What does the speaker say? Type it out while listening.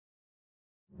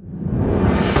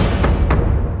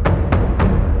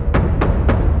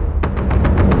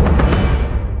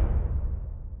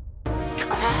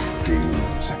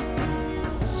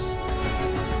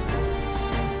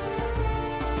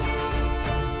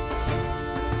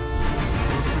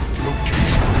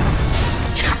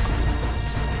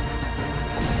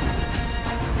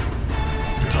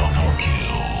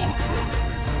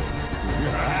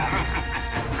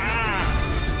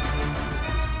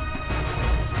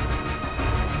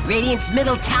Radiant's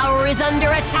middle tower is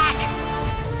under attack!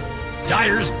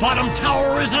 Dire's bottom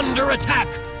tower is under attack!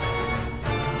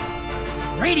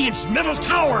 Radiant's middle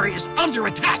tower is under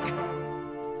attack!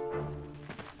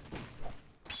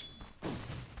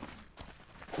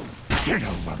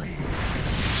 Hello, buddy.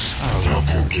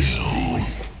 Double kill.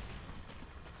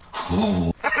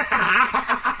 Oh.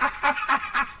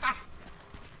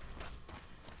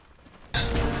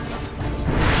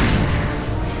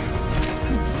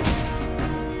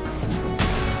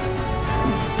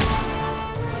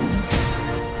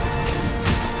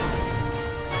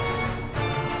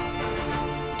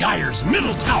 Dire's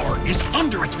middle tower is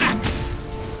under attack!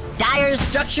 Dire's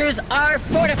structures are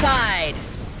fortified!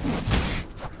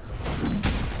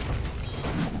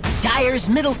 Dire's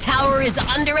middle tower is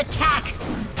under attack!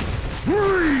 Dire's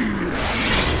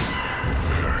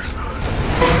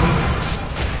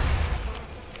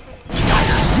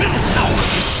middle tower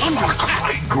is under attack!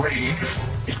 My grave.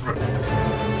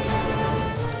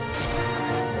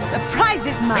 The prize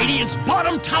is mine! Radiant's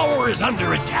bottom tower is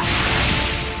under attack!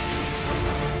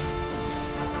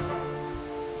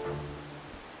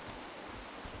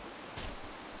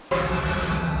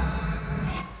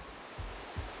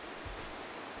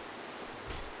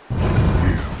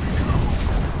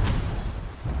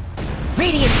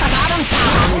 Radiant's bottom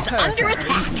tower is under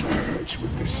attack! Merge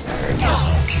with the sand.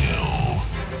 Double kill.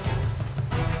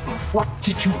 What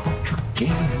did you hope to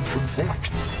gain from that?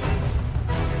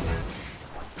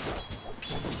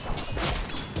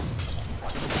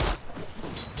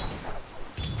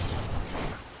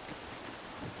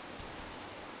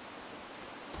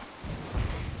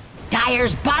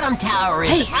 Dire's bottom tower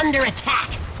is under attack!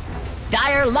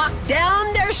 Dire locked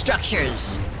down their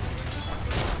structures!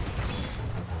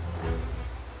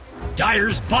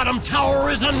 Dire's bottom tower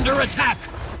is under attack!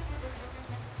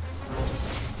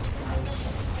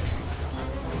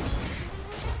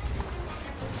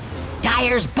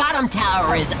 Dire's bottom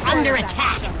tower is under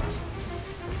attack!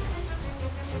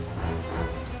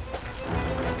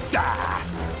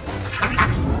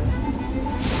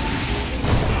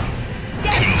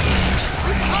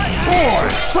 Boy,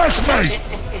 fresh mate!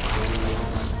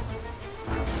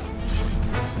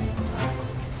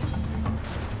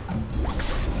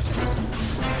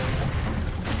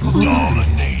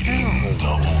 Dominating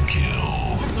double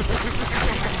kill.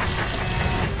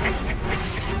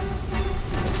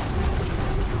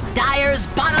 Dire's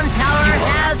bottom tower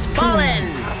has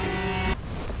fallen!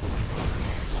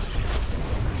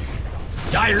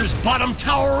 Dire's bottom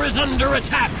tower is under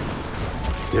attack!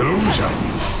 Illusion.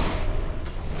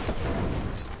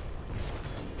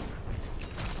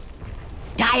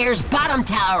 Dire's bottom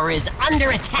tower is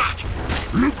under attack!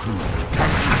 Look who's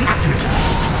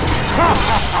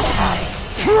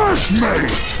fresh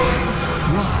mate!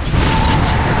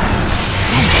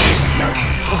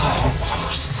 Oh,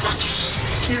 such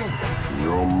skill!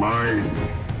 You're mine.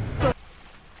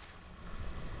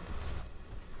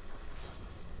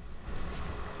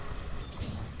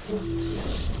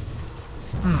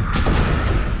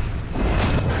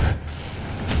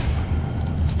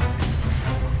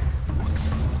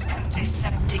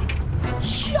 Antiseptic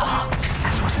shock!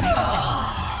 That was me.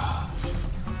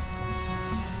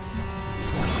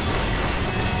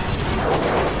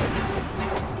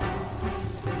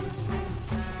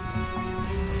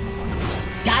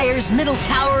 Dire's middle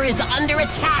tower is under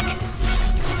attack!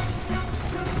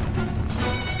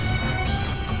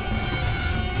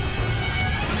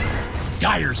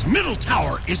 Dire's middle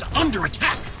tower is under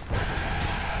attack!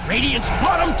 Radiant's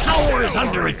bottom tower is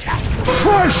under attack!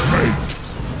 Fresh mate!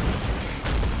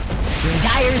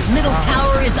 Dire's middle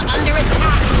tower is under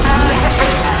attack!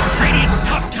 Radiant's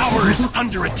top tower is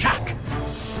under attack!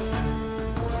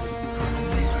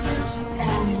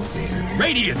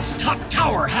 Radiant's top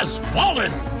tower has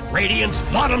fallen! Radiant's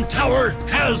bottom tower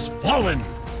has fallen!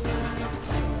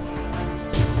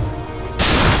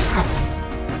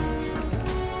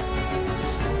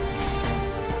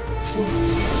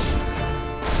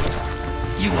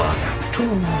 You are too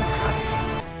kind.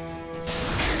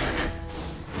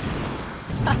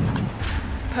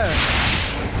 Perfect.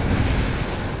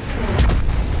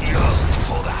 Just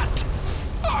for that,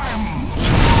 I'm...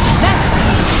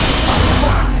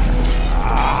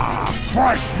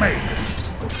 fresh mate!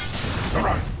 All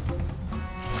right.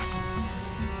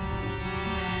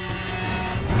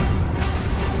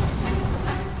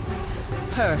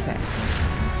 Perfect.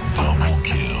 Double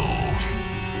kill.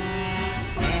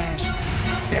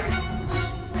 Seconds.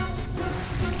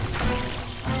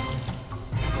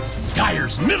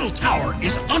 Dire's middle tower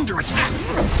is under attack!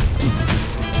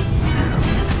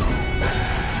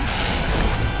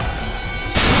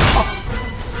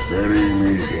 Bury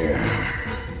me here.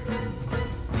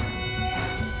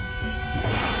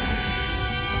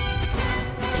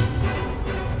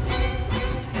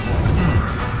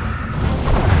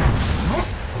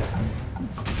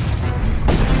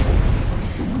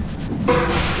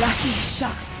 Lucky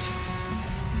shot.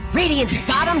 Radiant's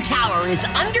bottom tower is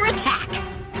under attack.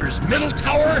 Dire's middle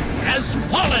tower has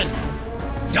fallen.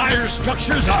 Dire's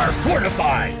structures are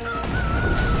fortified.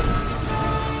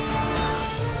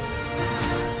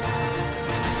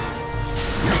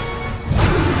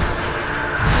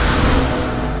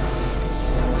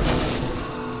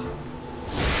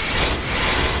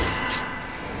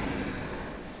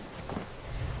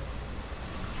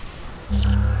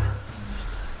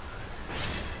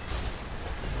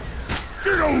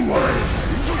 Get away!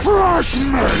 Crush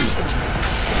me!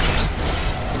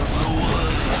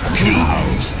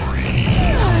 Killing spree!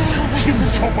 Team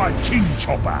chopper, team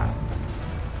chopper!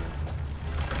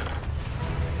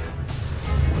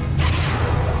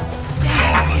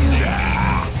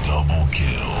 Dominating! Double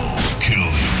kill!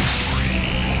 Killing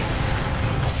spree!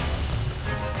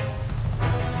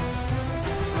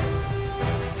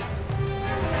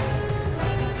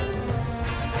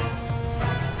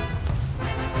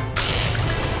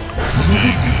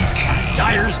 Mega kill!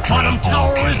 Dire's bottom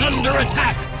tower is under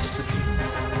attack.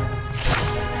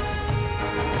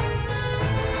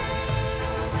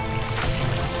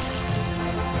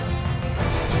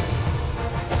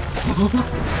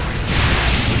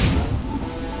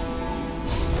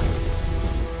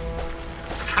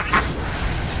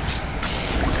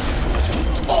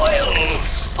 Spoil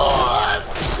sport!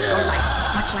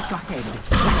 Much like your table.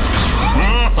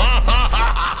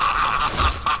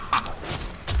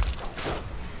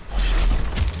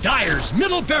 Dire's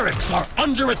middle barracks are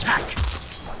under attack.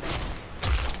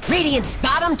 Radiant's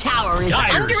bottom tower is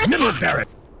under Dire's attack. middle barrack.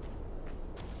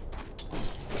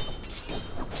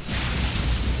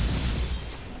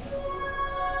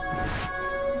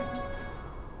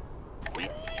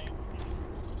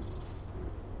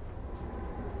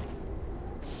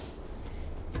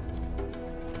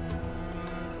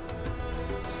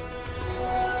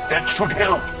 That should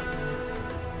help!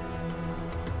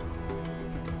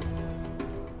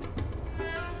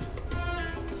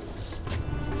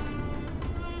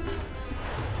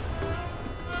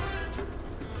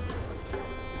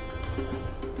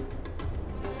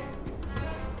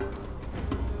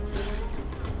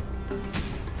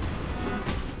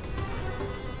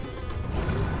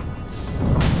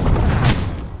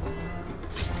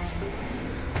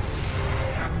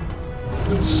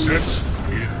 Set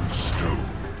in stone.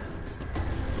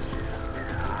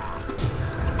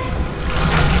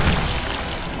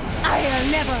 I'll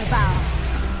never bow.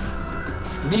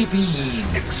 Maybe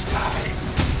next time.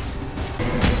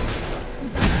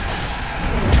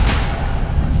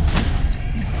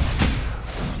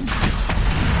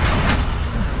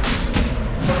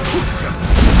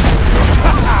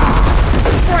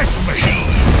 Fresh me!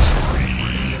 Killing spree!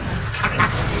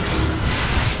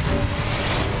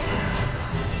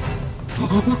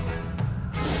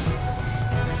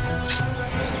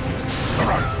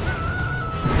 Alright.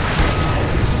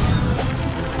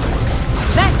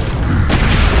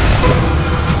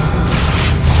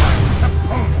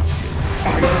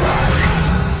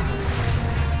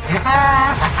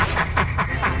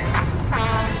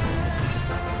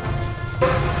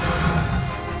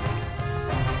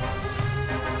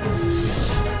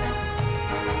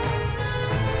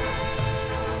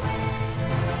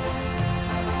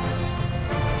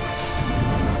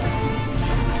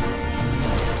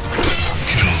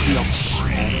 Killing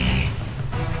spree!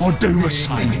 I'll do the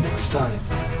same next time.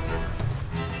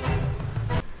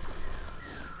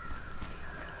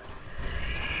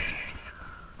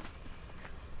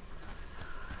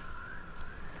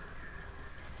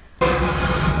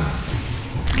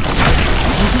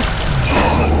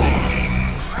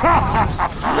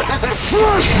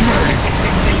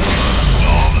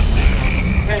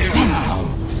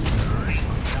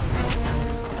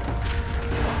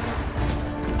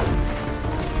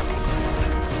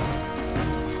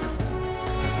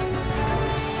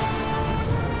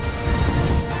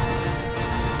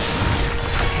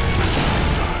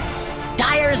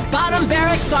 Dire's bottom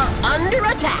barracks are under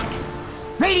attack.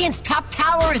 Radiant's top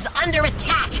tower is under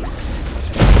attack.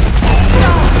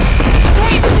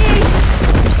 Take me!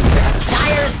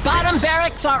 Dire's bottom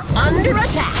barracks are under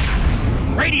attack.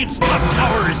 Radiant's top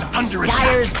tower is under attack.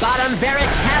 Dire's bottom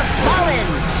barracks have fallen.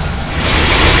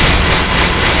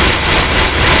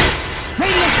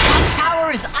 Radiant's top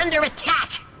tower is under attack.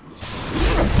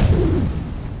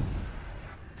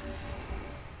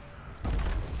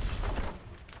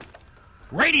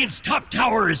 Radiant's top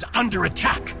tower is under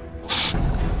attack.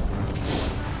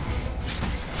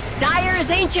 Dire's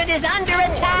ancient is under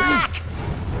attack.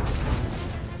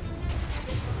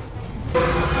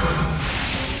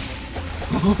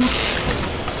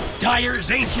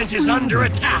 Dire's ancient is under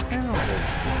attack.